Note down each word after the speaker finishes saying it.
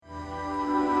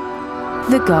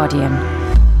The Guardian.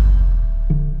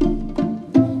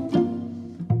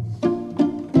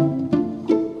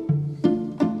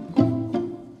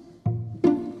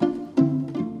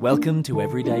 Welcome to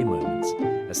Everyday Moments,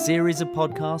 a series of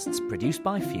podcasts produced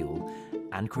by Fuel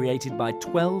and created by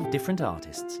 12 different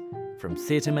artists, from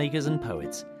theatre makers and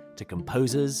poets to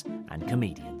composers and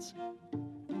comedians.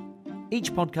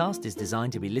 Each podcast is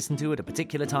designed to be listened to at a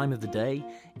particular time of the day,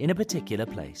 in a particular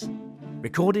place.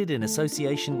 Recorded in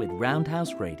association with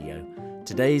Roundhouse Radio,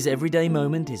 today's Everyday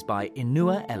Moment is by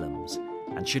Inua Ellams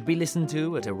and should be listened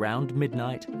to at around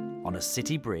midnight on a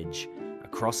city bridge,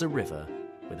 across a river,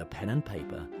 with a pen and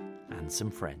paper and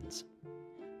some friends.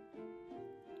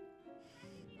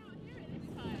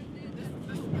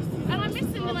 And I'm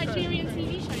missing the Nigerian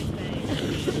TV show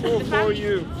today. All for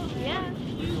you. Yeah.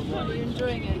 Are you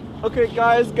enjoying it? Okay,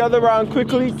 guys, gather around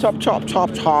quickly. Chop, chop,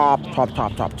 chop, chop, chop,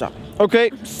 chop, chop, chop.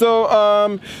 Okay,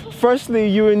 so firstly,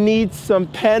 you will need some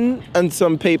pen and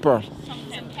some paper.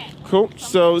 Cool.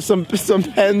 So some pens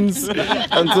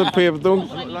and some paper. Don't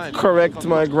correct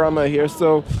my grammar here.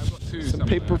 So some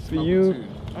paper for you.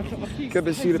 Get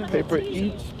a sheet of paper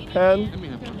each. Pen,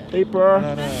 paper.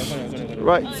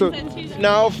 Right. So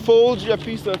now fold your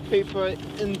piece of paper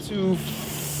into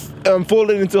fold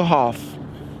it into half.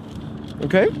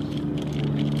 Okay.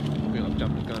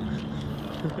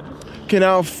 Okay,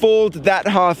 now fold that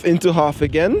half into half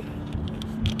again.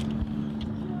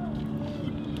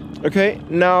 Okay,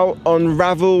 now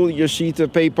unravel your sheet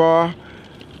of paper.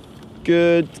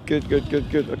 Good.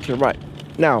 Okay, right.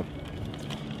 Now,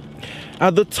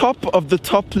 at the top of the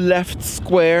top left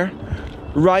square,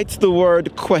 write the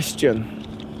word question.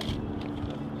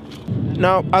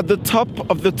 Now, at the top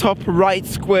of the top right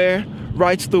square,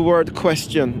 write the word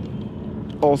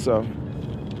question also.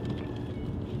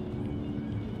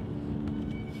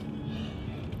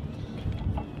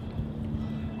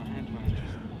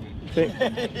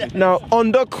 Okay. Now,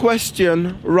 under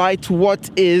question, write what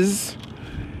is.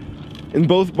 In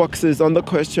both boxes, under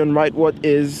question, write what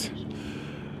is.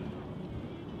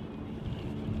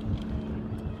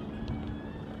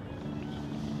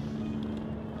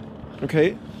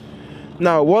 Okay.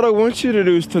 Now, what I want you to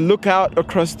do is to look out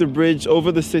across the bridge over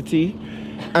the city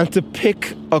and to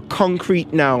pick a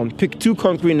concrete noun. Pick two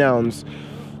concrete nouns.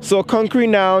 So a concrete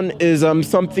noun is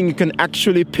something you can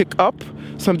actually pick up,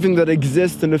 something that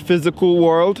exists in the physical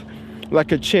world,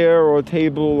 like a chair or a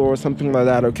table or something like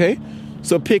that, okay?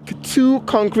 So pick two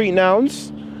concrete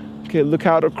nouns. Okay, look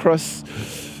out across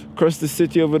the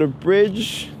city over the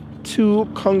bridge. Two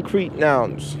concrete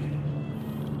nouns.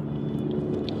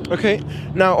 Okay,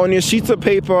 now on your sheets of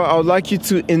paper, I would like you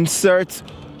to insert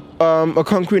a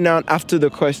concrete noun after the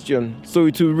question. So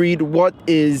to read what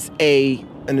is a,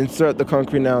 and insert the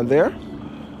concrete noun there.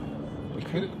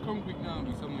 Okay. A concrete noun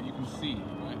is something you can see,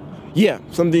 right? Yeah,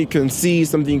 something you can see,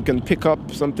 something you can pick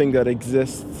up, something that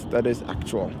exists, that is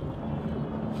actual.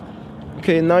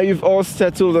 Okay, now you've all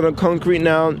settled on a concrete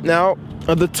noun. Now,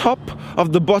 at the top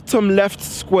of the bottom left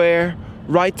square,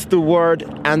 write the word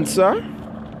answer.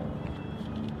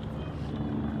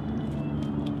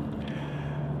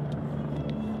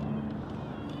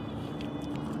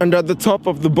 And at the top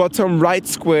of the bottom right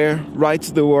square, write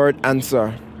the word answer.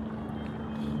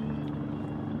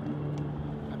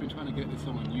 I've been trying to get this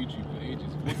on YouTube for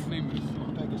ages. What's the name of this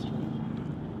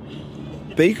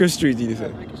song? Baker Street, did you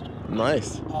say? Baker Street.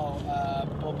 Nice.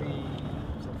 Bobby.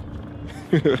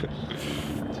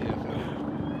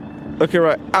 Okay,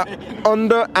 right.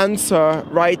 Under answer,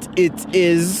 write it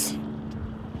is.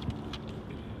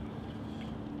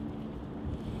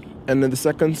 And in the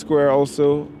second square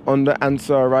also, under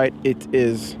answer, write it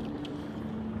is.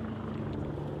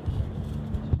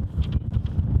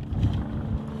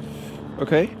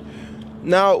 Okay?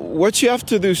 Now, what you have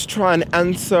to do is try and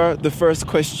answer the first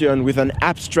question with an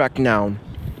abstract noun.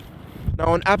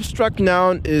 Now, an abstract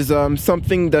noun is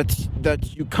something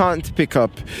that you can't pick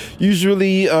up.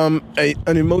 Usually an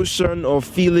emotion or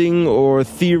feeling or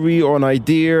theory or an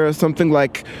idea, something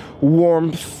like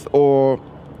warmth or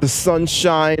the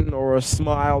sunshine or a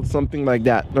smile, something like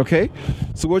that, okay?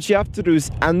 So what you have to do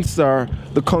is answer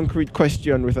the concrete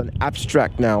question with an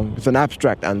abstract noun, with an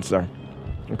abstract answer,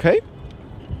 okay?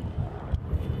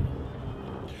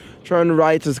 Try and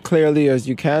write as clearly as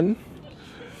you can.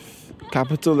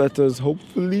 Capital letters,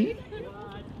 hopefully.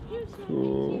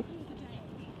 Cool.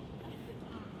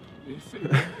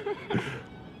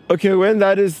 Okay, when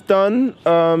that is done,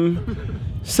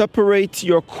 separate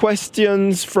your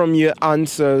questions from your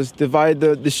answers. Divide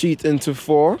the sheet into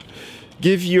 4.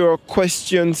 Give your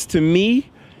questions to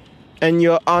me and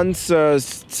your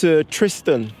answers to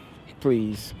Tristan,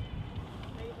 please.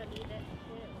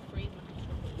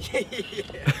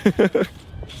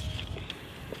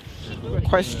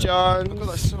 Question.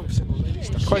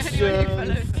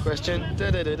 Question.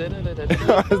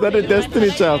 Is that a Destiny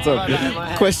Child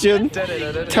song? Question.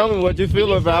 Tell me what you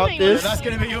feel about this. That's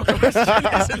going to be your question,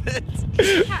 isn't it?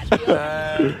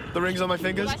 The rings on my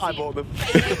fingers, I bought them.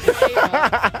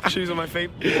 Shoes on my feet,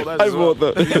 I bought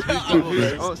them.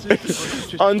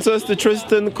 Answers to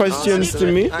Tristan, questions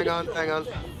to me. Hang on.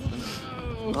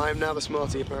 I am now the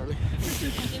smarty, apparently.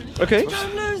 Okay.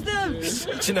 Don't lose them! Do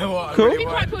you know what? Cool. It'd be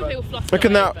quite cool if people fluster Okay,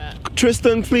 away now, a bit.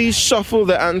 Tristan, please shuffle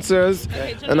the answers,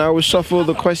 and I will shuffle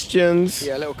the questions.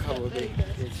 Yeah, a little cover would be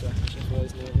good for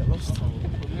those who get lost.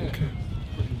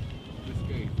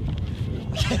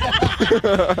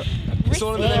 It's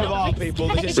all in the name of art, people.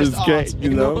 This is just Risque, art. you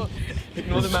know.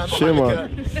 Ignore the man Shimmer.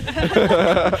 behind the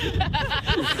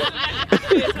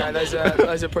curtain. Okay,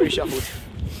 those are pretty shuffled.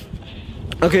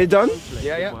 Okay, done?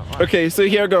 Yeah. Okay, so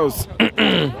here goes.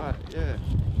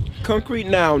 Concrete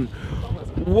noun.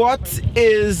 What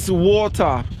is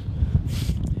water?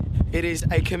 It is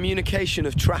a communication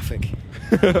of traffic.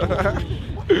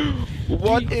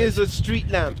 What is a street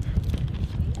lamp?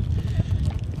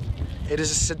 It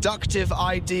is a seductive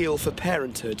ideal for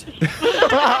parenthood.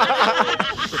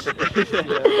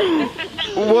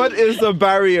 What is a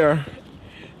barrier?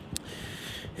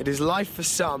 It is life for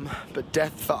some, but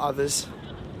death for others.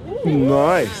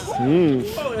 Nice.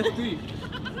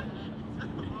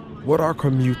 What are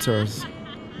commuters?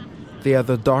 They are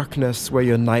the darkness where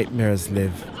your nightmares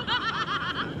live.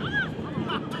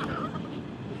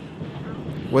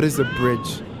 What is a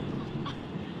bridge?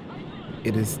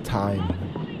 It is time.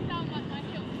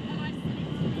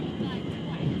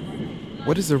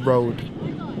 What is a road?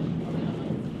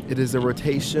 It is a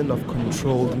rotation of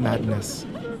controlled madness.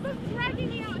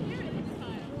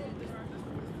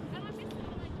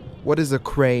 What is a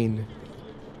crane?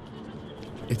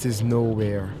 It is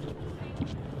nowhere.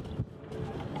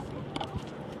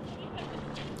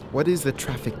 What is a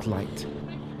traffic light?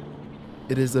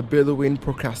 It is a billowing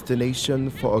procrastination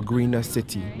for a greener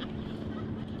city.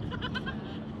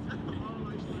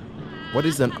 What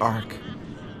is an arc?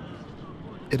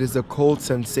 It is a cold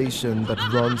sensation that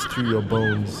runs through your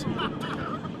bones.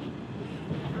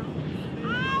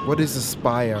 What is a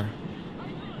spire?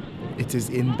 It is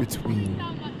in between.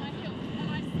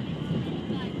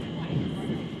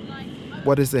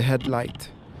 What is a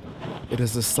headlight? It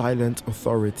is a silent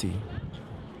authority.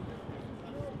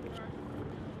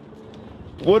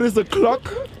 What is a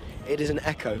clock? It is an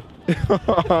echo.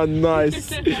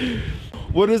 Nice.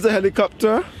 What is a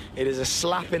helicopter? It is a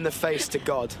slap in the face to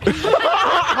God.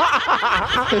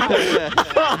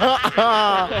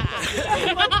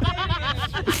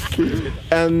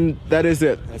 And that is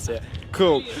it. That's it.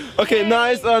 Cool. Okay,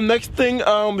 nice. Next thing,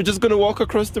 we're just gonna walk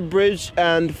across the bridge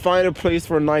and find a place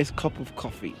for a nice cup of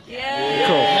coffee. Yeah.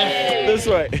 Cool. This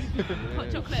way.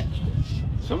 Hot chocolate.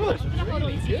 Some of those are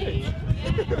really good.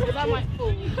 Because I might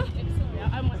fall. Yeah,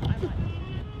 I might.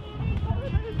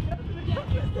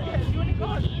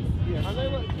 Yeah, I know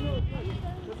what, you know,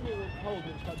 doesn't it look cold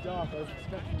and it's quite dark? I was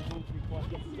expecting the ball to be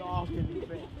quite dark and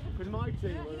bit. Because my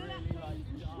team were really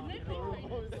like dark. I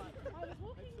was like,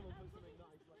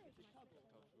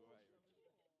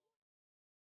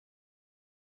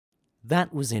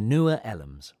 That was Inua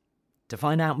Ellams. To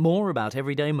find out more about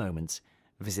Everyday Moments,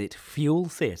 visit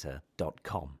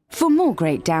fueltheatre.com. For more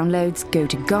great downloads, go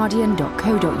to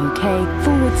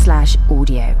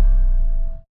guardian.co.uk/audio.